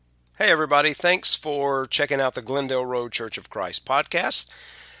Hey, everybody. Thanks for checking out the Glendale Road Church of Christ podcast.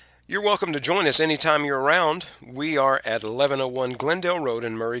 You're welcome to join us anytime you're around. We are at 1101 Glendale Road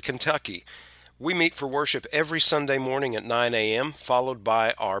in Murray, Kentucky. We meet for worship every Sunday morning at 9 a.m., followed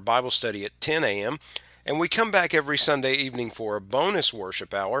by our Bible study at 10 a.m., and we come back every Sunday evening for a bonus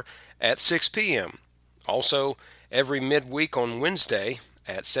worship hour at 6 p.m. Also, every midweek on Wednesday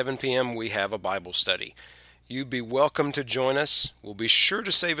at 7 p.m., we have a Bible study. You'd be welcome to join us. We'll be sure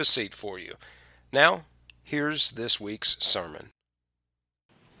to save a seat for you. Now, here's this week's sermon.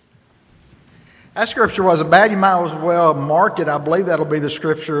 That scripture wasn't bad. You might as well mark it. I believe that'll be the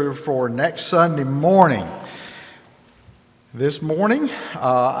scripture for next Sunday morning. This morning,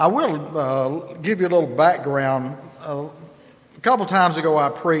 I will give you a little background. A couple times ago I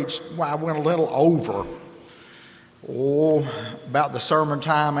preached. I went a little over about the sermon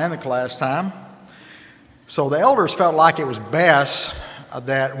time and the class time. So the elders felt like it was best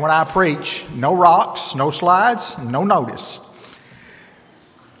that when I preach, no rocks, no slides, no notice.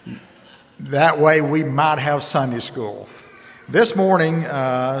 That way we might have Sunday school. This morning,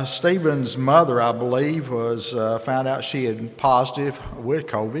 Stephen's mother, I believe, was found out she had positive with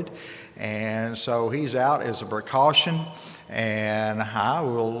COVID. And so he's out as a precaution. And I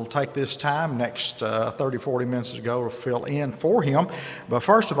will take this time, next 30, 40 minutes to go to fill in for him. But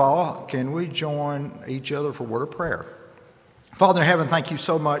first of all, can we join each other for a word of prayer? Father in heaven, thank you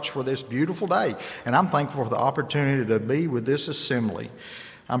so much for this beautiful day. And I'm thankful for the opportunity to be with this assembly.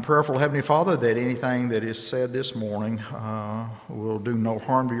 I'm prayerful, Heavenly Father, that anything that is said this morning will do no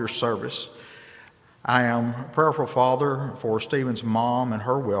harm to your service. I am prayerful, Father, for Stephen's mom and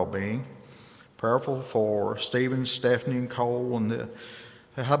her well-being. Prayerful for Stephen, Stephanie, and Cole, and that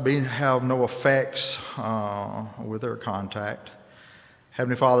have no effects with their contact.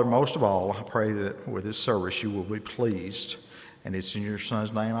 Heavenly Father, most of all, I pray that with this service you will be pleased. And it's in your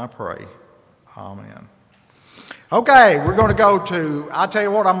Son's name I pray. Amen. Okay, we're going to go to, I'll tell you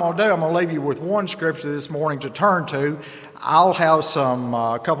what I'm going to do. I'm going to leave you with one scripture this morning to turn to. I'll have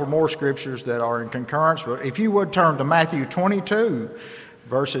a couple more scriptures that are in concurrence. But if you would turn to Matthew 22,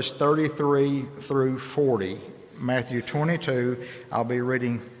 verses 33 through 40. Matthew 22, I'll be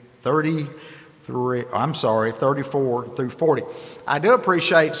reading 34 through 40. I do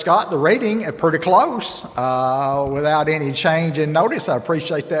appreciate, Scott, the reading pretty close without any change in notice. I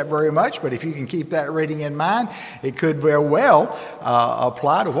appreciate that very much, but if you can keep that reading in mind, it could very well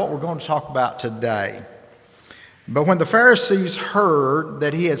apply to what we're going to talk about today. But when the Pharisees heard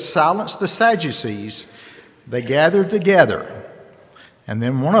that he had silenced the Sadducees, they gathered together. And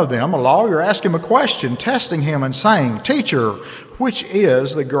then one of them, a lawyer, asked him a question, testing him and saying, "Teacher, which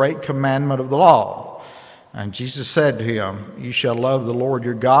is the great commandment of the law?" And Jesus said to him, "You shall love the Lord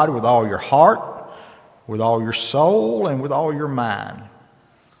your God with all your heart, with all your soul, and with all your mind.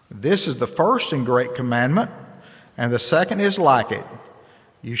 This is the first and great commandment, and the second is like it.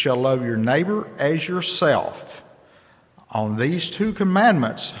 You shall love your neighbor as yourself. On these two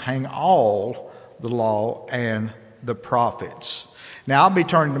commandments hang all the law and the prophets." Now, I'll be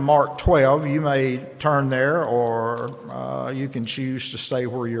turning to Mark 12. You may turn there, or you can choose to stay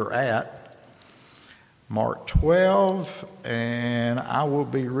where you're at. Mark 12, and I will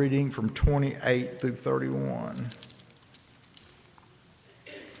be reading from 28 through 31.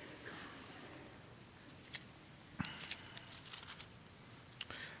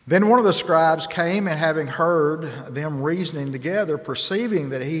 Then one of the scribes came, and having heard them reasoning together, perceiving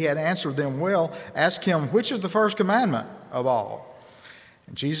that he had answered them well, asked him, "Which is the first commandment of all?"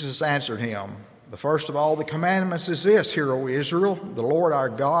 And Jesus answered him, "The first of all the commandments is this, Hear, O Israel, the Lord our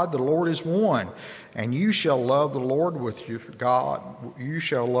God, the Lord is one. And you shall love the Lord with your God. You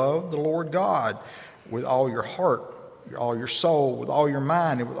shall love the Lord God with all your heart, all your soul, with all your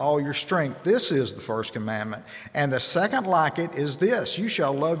mind, and with all your strength. This is the first commandment. And the second like it is this, you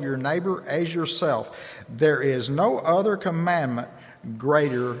shall love your neighbor as yourself. There is no other commandment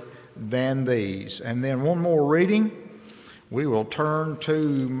greater than these." And then one more reading. We will turn to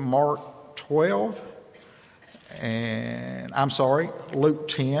Mark 12, Luke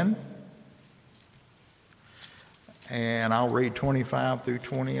 10, and I'll read 25 through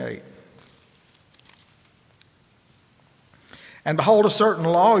 28. "And behold, a certain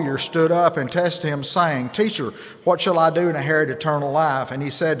lawyer stood up and tested him, saying, 'Teacher, what shall I do to inherit eternal life?' And he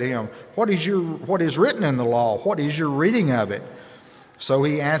said to him, 'What is written in the law? What is your reading of it?' So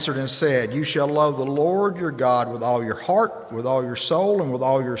he answered and said, 'You shall love the Lord your God with all your heart, with all your soul, and with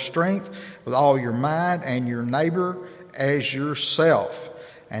all your strength, with all your mind, and your neighbor as yourself.'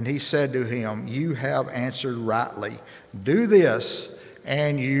 And he said to him, 'You have answered rightly. Do this,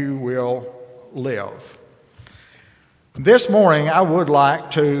 and you will live.'" This morning, I would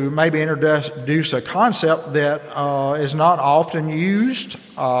like to maybe introduce a concept that is not often used,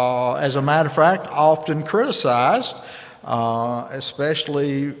 as a matter of fact, often criticized,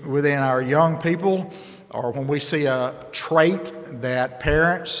 especially within our young people, or when we see a trait that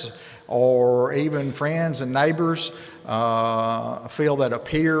parents or even friends and neighbors feel that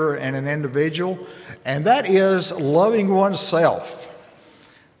appear in an individual, and that is loving oneself.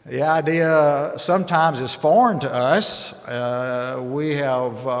 The idea sometimes is foreign to us. We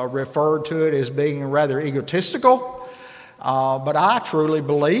have referred to it as being rather egotistical, but I truly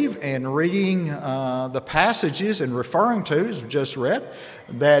believe in reading the passages and referring to, as we just read,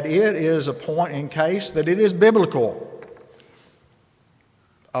 that it is a point in case that it is biblical.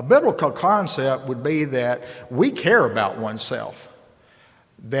 A biblical concept would be that we care about oneself,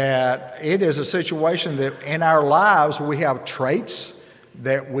 that it is a situation that in our lives we have traits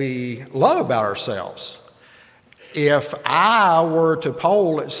that we love about ourselves. If I were to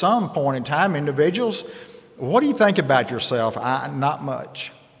poll at some point in time individuals, what do you think about yourself? Not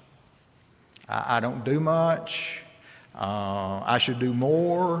much. I don't do much. I should do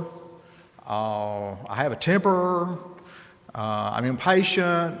more. I have a temper. I'm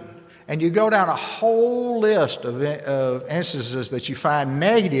impatient. And you go down a whole list of instances that you find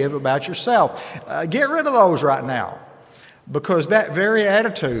negative about yourself. Get rid of those right now, because that very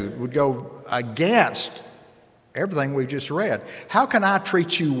attitude would go against everything we just read. How can I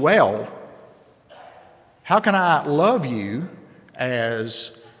treat you well? How can I love you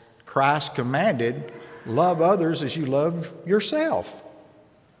as Christ commanded, love others as you love yourself?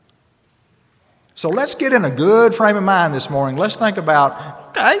 So let's get in a good frame of mind this morning. Let's think about,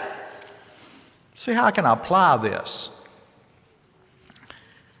 okay, see how I can apply this.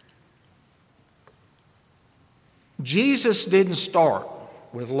 Jesus didn't start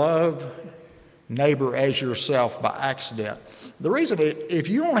with love neighbor as yourself by accident. The reason, if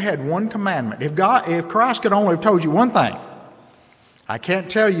you only had one commandment, if Christ could only have told you one thing, I can't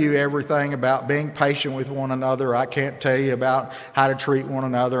tell you everything about being patient with one another. I can't tell you about how to treat one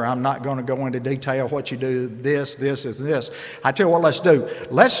another. I'm not going to go into detail what you do, this, and this. I tell you what, let's do.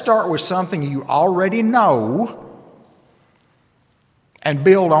 Let's start with something you already know and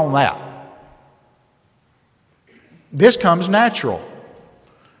build on that. This comes natural.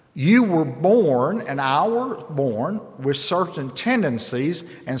 You were born, and I were born, with certain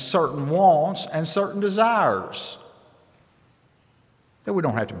tendencies and certain wants and certain desires that we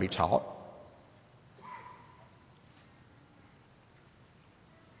don't have to be taught.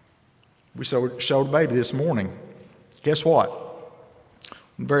 We showed a baby this morning. Guess what?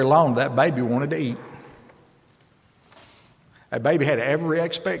 Very long, that baby wanted to eat. That baby had every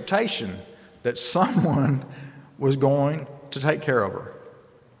expectation that someone was going to take care of her.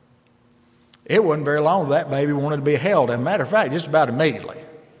 It wasn't very long that baby wanted to be held. As a matter of fact, just about immediately.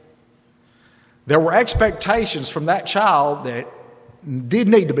 There were expectations from that child that did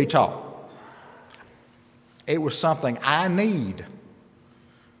need to be taught. It was something I need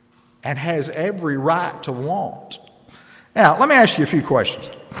and has every right to want. Now, let me ask you a few questions.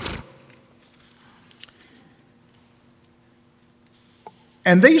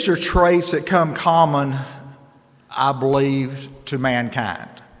 And these are traits that come common, I believe, to mankind.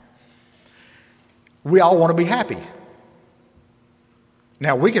 We all want to be happy.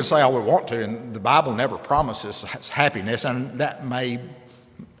 Now, we can say all we want to, and the Bible never promises happiness, and that may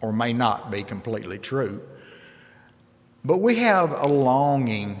or may not be completely true. But we have a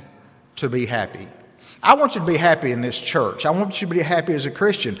longing to be happy. I want you to be happy in this church. I want you to be happy as a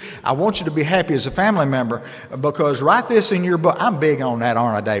Christian. I want you to be happy as a family member, because write this in your book. I'm big on that,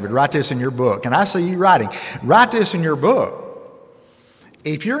 aren't I, David? Write this in your book. And I see you writing. Write this in your book.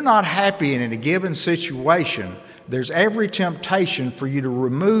 If you're not happy in a given situation, there's every temptation for you to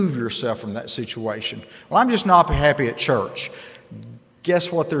remove yourself from that situation. Well, I'm just not happy at church.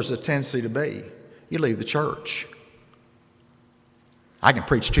 Guess what there's a tendency to be? You leave the church. I can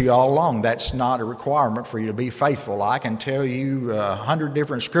preach to you all along. That's not a requirement for you to be faithful. I can tell you 100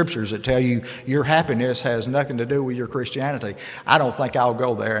 different scriptures that tell you your happiness has nothing to do with your Christianity. I don't think I'll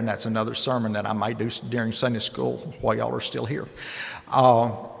go there, and that's another sermon that I might do during Sunday school while y'all are still here.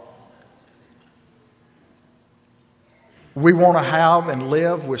 We want to have and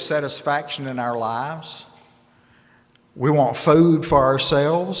live with satisfaction in our lives. We want food for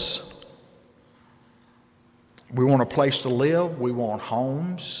ourselves. We want a place to live. We want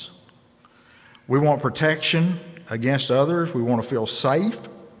homes. We want protection against others. We want to feel safe.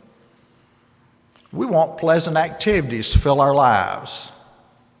 We want pleasant activities to fill our lives.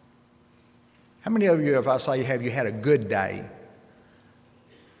 How many of you, if I say, have you had a good day?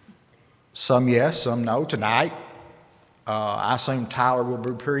 Some yes, some no. Tonight, I assume Tyler will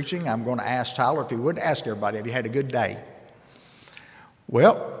be preaching. I'm going to ask Tyler if he would ask everybody, have you had a good day?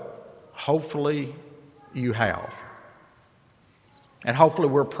 Well, hopefully you have. And hopefully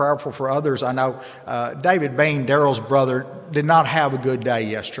we're prayerful for others. I know David Bean, Daryl's brother, did not have a good day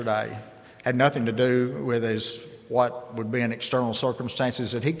yesterday. Had nothing to do with what would be in external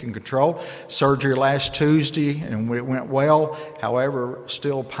circumstances that he can control. Surgery last Tuesday, and it went well. However,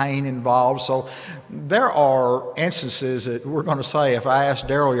 still pain involved. So there are instances that we're going to say, if I asked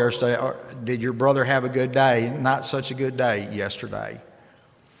Daryl yesterday, did your brother have a good day? Not such a good day yesterday.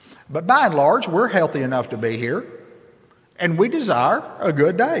 But by and large, we're healthy enough to be here, and we desire a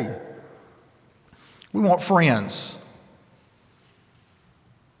good day. We want friends.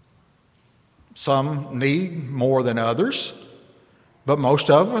 Some need more than others, but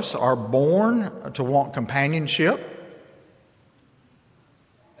most of us are born to want companionship.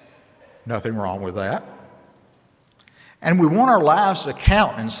 Nothing wrong with that. And we want our lives to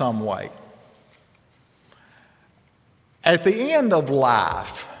count in some way. At the end of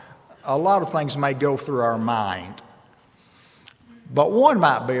life, a lot of things may go through our mind. But one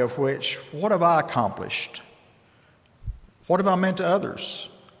might be of which, what have I accomplished? What have I meant to others?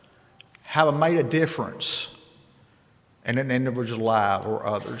 Have I made a difference in an individual's life or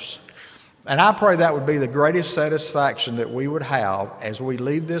others? And I pray that would be the greatest satisfaction that we would have as we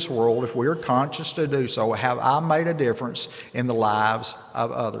leave this world, if we are conscious to do so. Have I made a difference in the lives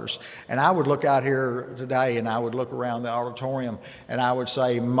of others? And I would look out here today and I would look around the auditorium and I would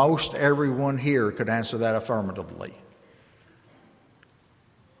say most everyone here could answer that affirmatively.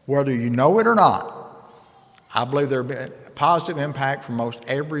 Whether you know it or not, I believe there will be a positive impact for most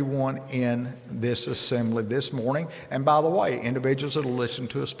everyone in this assembly this morning. And by the way, individuals that will listen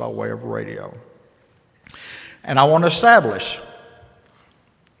to us by way of radio. And I want to establish,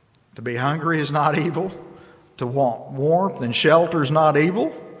 to be hungry is not evil. To want warmth and shelter is not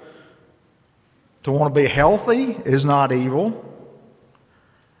evil. To want to be healthy is not evil.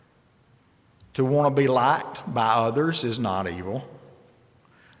 To want to be liked by others is not evil.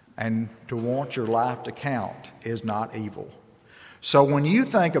 And to want your life to count is not evil. So when you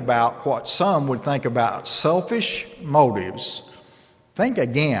think about what some would think about selfish motives, think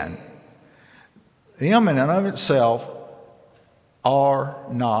again. Them in and of itself are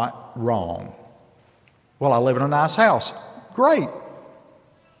not wrong. Well, I live in a nice house. Great.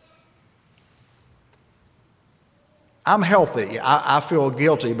 I'm healthy. I feel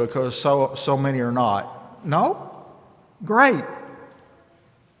guilty because so many are not. No? Great.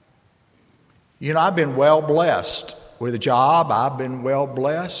 You know, I've been well blessed with a job. I've been well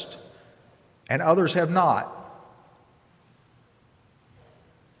blessed, and others have not.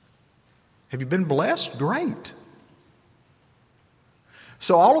 Have you been blessed? Great.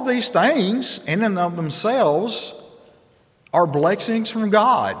 So all of these things in and of themselves are blessings from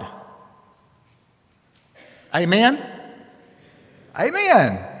God. Amen?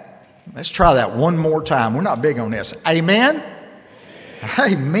 Amen. Let's try that one more time. We're not big on this. Amen?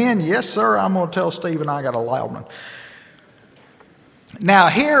 Amen. Yes, sir. I'm going to tell Stephen I got a loud one. Now,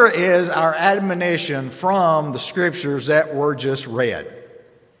 here is our admonition from the scriptures that were just read.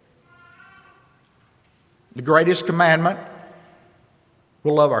 The greatest commandment,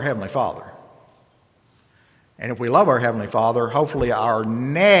 we'll love our Heavenly Father. And if we love our Heavenly Father, hopefully our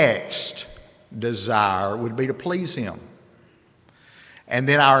next desire would be to please Him. And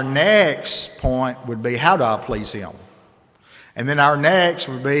then our next point would be, how do I please Him? And then our next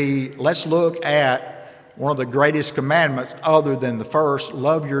would be, let's look at one of the greatest commandments other than the first,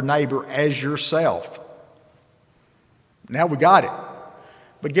 love your neighbor as yourself. Now we got it.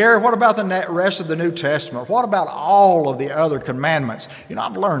 But Gary, what about the rest of the New Testament? What about all of the other commandments? You know,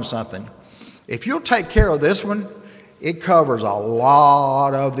 I've learned something. If you'll take care of this one, it covers a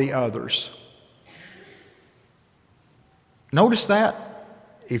lot of the others. Notice that.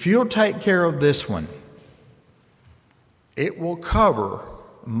 If you'll take care of this one, it will cover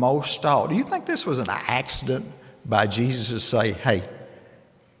most all. Do you think this was an accident by Jesus to say, hey,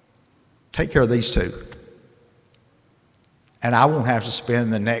 take care of these two? And I won't have to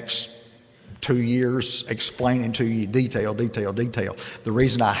spend the next 2 years explaining to you detail. The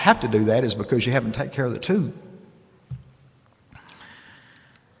reason I have to do that is because you haven't taken care of the two.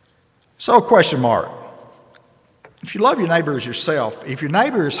 So, a question mark. If you love your neighbor as yourself, if your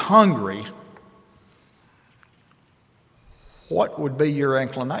neighbor is hungry, what would be your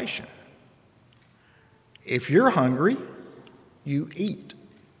inclination? If you're hungry, you eat.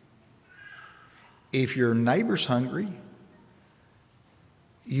 If your neighbor's hungry,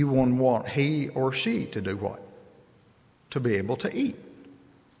 you want he or she to do what? To be able to eat.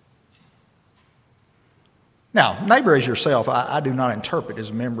 Now, neighbor as yourself, I do not interpret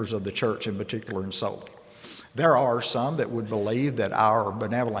as members of the church in particular and solely. There are some that would believe that our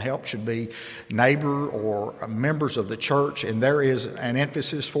benevolent help should be neighbor or members of the church, and there is an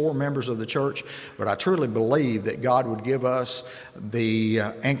emphasis for members of the church, but I truly believe that God would give us the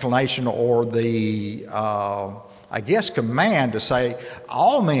inclination or the, command to say,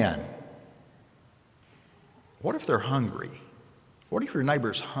 all men. What if they're hungry? What if your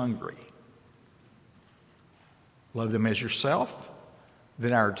neighbor's hungry? Love them as yourself.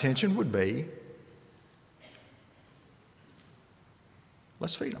 Then our attention would be,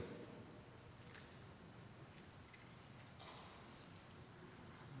 let's feed them.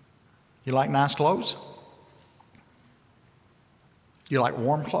 You like nice clothes? You like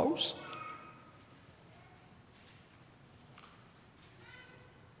warm clothes?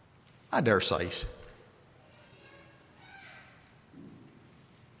 I dare say it.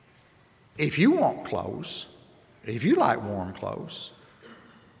 If you want clothes, if you like warm clothes,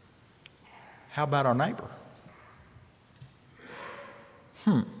 how about our neighbor?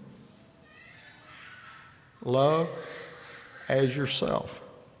 Love as yourself.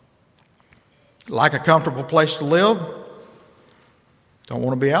 Like a comfortable place to live? Don't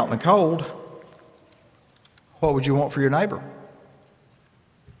want to be out in the cold. What would you want for your neighbor?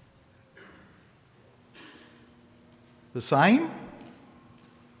 The same?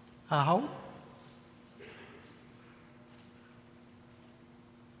 I hope.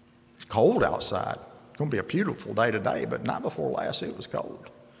 It's cold outside. It's going to be a beautiful day today, but not before last it was cold.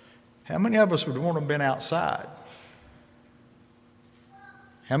 How many of us would want to have been outside?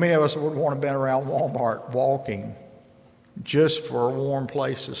 How many of us would want to have been around Walmart walking just for a warm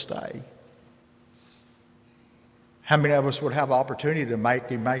place to stay? How many of us would have opportunity to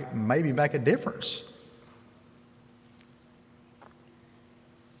maybe make a difference?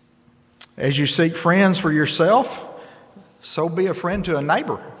 As you seek friends for yourself, so be a friend to a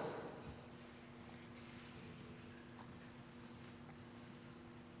neighbor.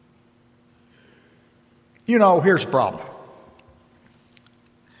 You know, here's the problem.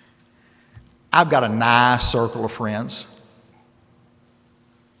 I've got a nice circle of friends.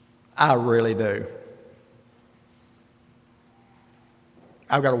 I really do.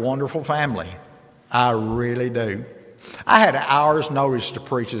 I've got a wonderful family. I really do. I had an hour's notice to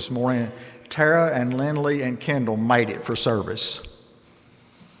preach this morning. Tara and Lindley and Kendall made it for service.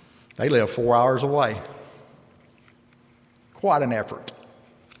 They live 4 hours away. Quite an effort.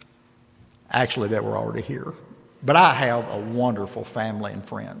 Actually, they were already here. But I have a wonderful family and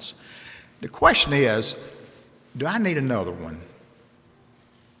friends. The question is, do I need another one?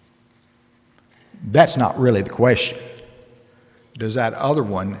 That's not really the question. Does that other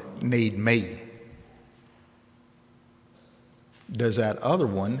one need me? Does that other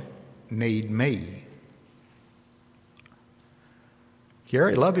one need me?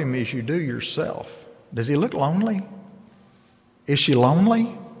 Gary, love him as you do yourself. Does he look lonely? Is she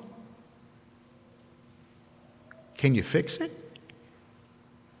lonely? Can you fix it?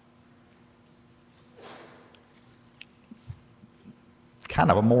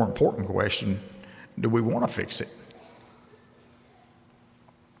 Kind of a more important question, do we want to fix it?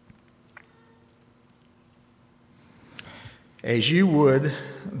 As you would,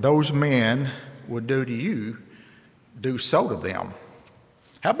 those men would do to you, do so to them.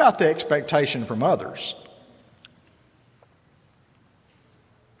 How about the expectation from others?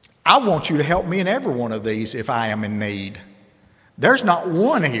 I want you to help me in every one of these if I am in need. There's not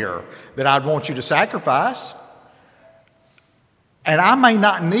one here that I'd want you to sacrifice. And I may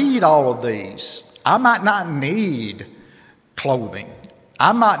not need all of these. I might not need clothing.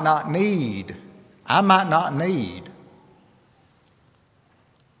 I might not need.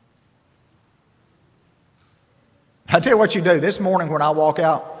 I tell you what you do. This morning when I walk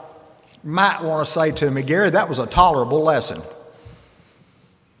out, you might want to say to me, Gary, that was a tolerable lesson.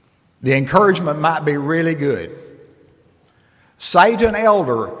 The encouragement might be really good. Say to an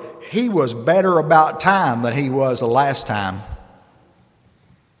elder, he was better about time than he was the last time.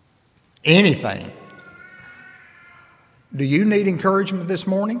 Anything. Do you need encouragement this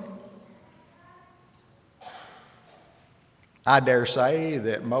morning? I dare say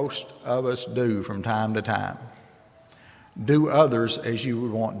that most of us do from time to time. Do others as you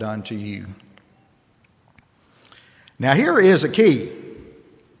would want done to you. Now here is a key.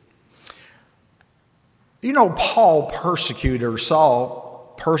 You know, Paul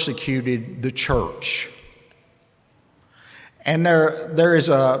Saul persecuted the church. And there is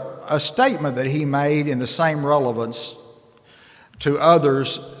a statement that he made in the same relevance to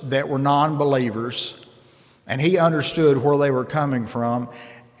others that were non-believers. And he understood where they were coming from.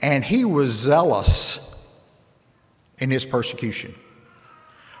 And he was zealous in his persecution.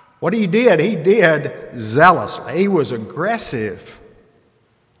 What he did zealously. He was aggressive.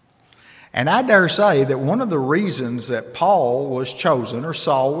 And I dare say that one of the reasons that Paul was chosen, or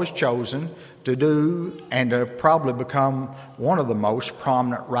Saul was chosen, to do and to probably become one of the most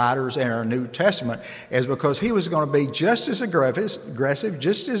prominent writers in our New Testament is because he was going to be just as aggressive,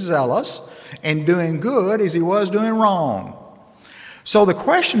 just as zealous in doing good as he was doing wrong. So the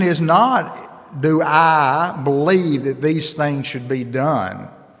question is not, do I believe that these things should be done?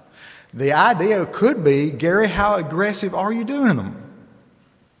 The idea could be, Gary, how aggressive are you doing them?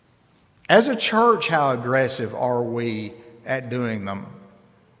 As a church, how aggressive are we at doing them?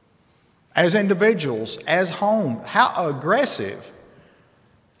 As individuals, as home, how aggressive?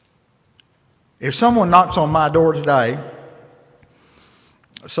 If someone knocks on my door today,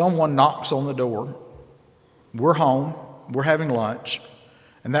 someone knocks on the door, we're home, we're having lunch,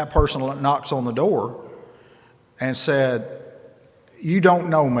 and that person knocks on the door and said, "You don't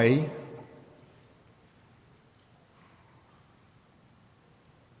know me.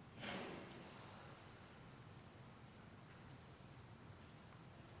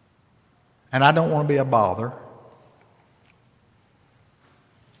 And I don't want to be a bother.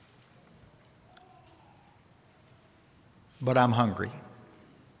 But I'm hungry."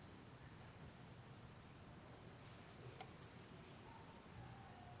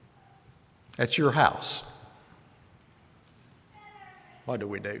 That's your house. What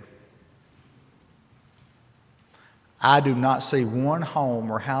do? I do not see one home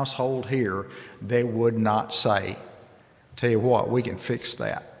or household here that would not say, "Tell you what, we can fix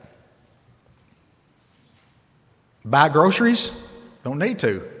that." Buy groceries? Don't need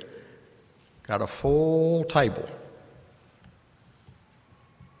to. Got a full table.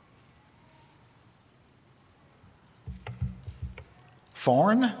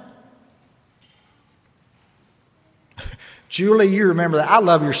 Foreign? Julie, you remember that. I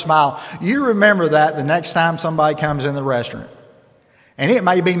love your smile. You remember that the next time somebody comes in the restaurant. And it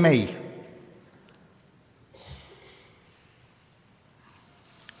may be me.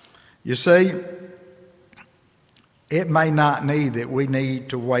 You see, it may not need that we need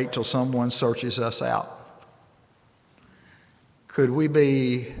to wait till someone searches us out. Could we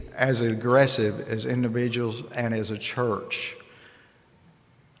be as aggressive as individuals and as a church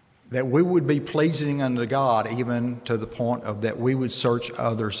that we would be pleasing unto God even to the point of that we would search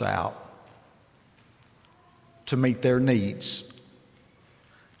others out to meet their needs,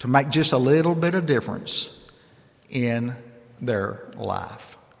 to make just a little bit of difference in their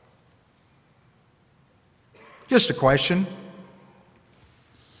life? Just a question.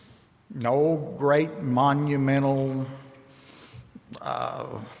 No great monumental,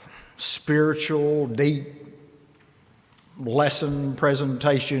 spiritual, deep lesson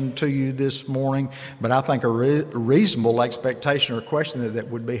presentation to you this morning, but I think a reasonable expectation or question that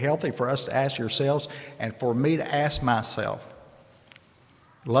would be healthy for us to ask yourselves and for me to ask myself.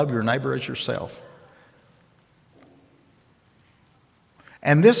 Love your neighbor as yourself.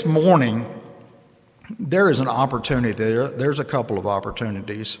 And this morning, there is an opportunity there. There's a couple of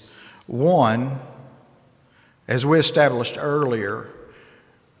opportunities. One, as we established earlier,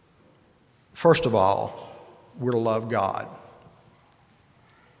 first of all, we're to love God.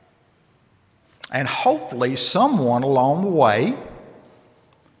 And hopefully someone along the way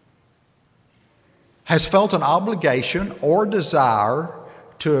has felt an obligation or desire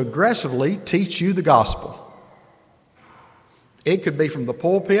to aggressively teach you the gospel. It could be from the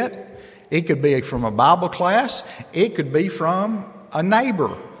pulpit. It could be from a Bible class. It could be from a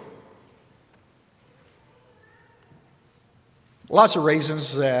neighbor. Lots of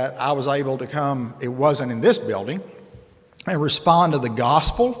reasons that I was able to come, it wasn't in this building, and respond to the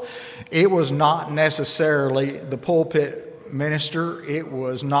gospel. It was not necessarily the pulpit minister. It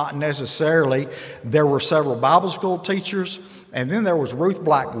was not necessarily, there were several Bible school teachers, and then there was Ruth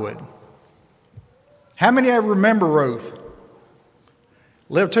Blackwood. How many ever remember Ruth?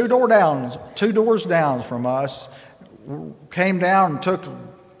 Lived two doors down from us, came down and took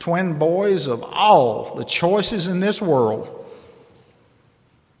twin boys of all the choices in this world.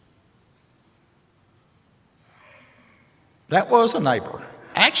 That was a neighbor,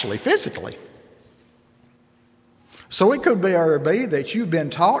 actually, physically. So it could be that you've been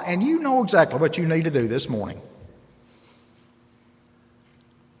taught and you know exactly what you need to do this morning.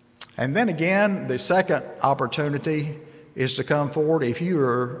 And then again, the second opportunity is to come forward if you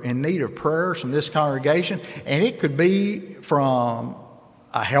are in need of prayers from this congregation, and it could be from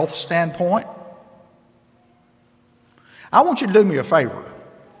a health standpoint. I want you to do me a favor.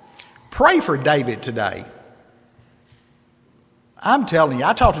 Pray for David today. I'm telling you,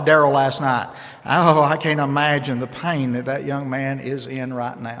 I talked to Daryl last night. Oh, I can't imagine the pain that young man is in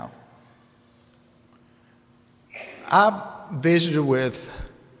right now. I visited with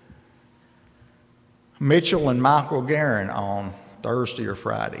Mitchell and Michael Guerin on Thursday or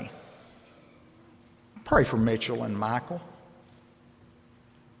Friday. Pray for Mitchell and Michael.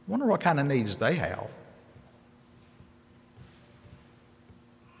 Wonder what kind of needs they have.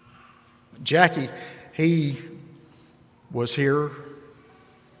 Jackie, he was here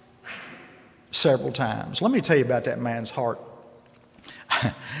several times. Let me tell you about that man's heart.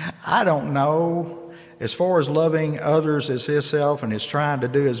 I don't know, as far as loving others as himself and is trying to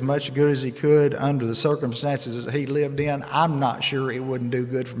do as much good as he could under the circumstances that he lived in, I'm not sure it wouldn't do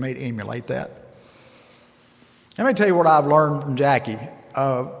good for me to emulate that. Let me tell you what I've learned from Jackie.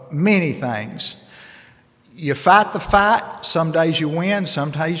 Many things. You fight the fight. Some days you win,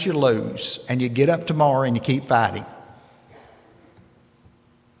 some days you lose. And you get up tomorrow and you keep fighting.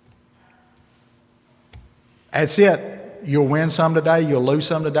 That's it. You'll win some today, you'll lose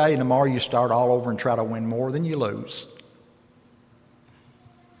some today, and tomorrow you start all over and try to win more than you lose.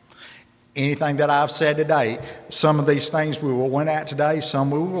 Anything that I've said today, some of these things we will win at today,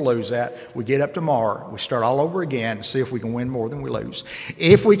 some we will lose at. We get up tomorrow, we start all over again and see if we can win more than we lose.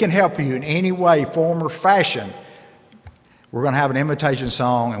 If we can help you in any way, form, or fashion, we're going to have an invitation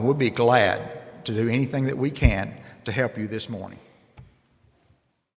song, and we'll be glad to do anything that we can to help you this morning.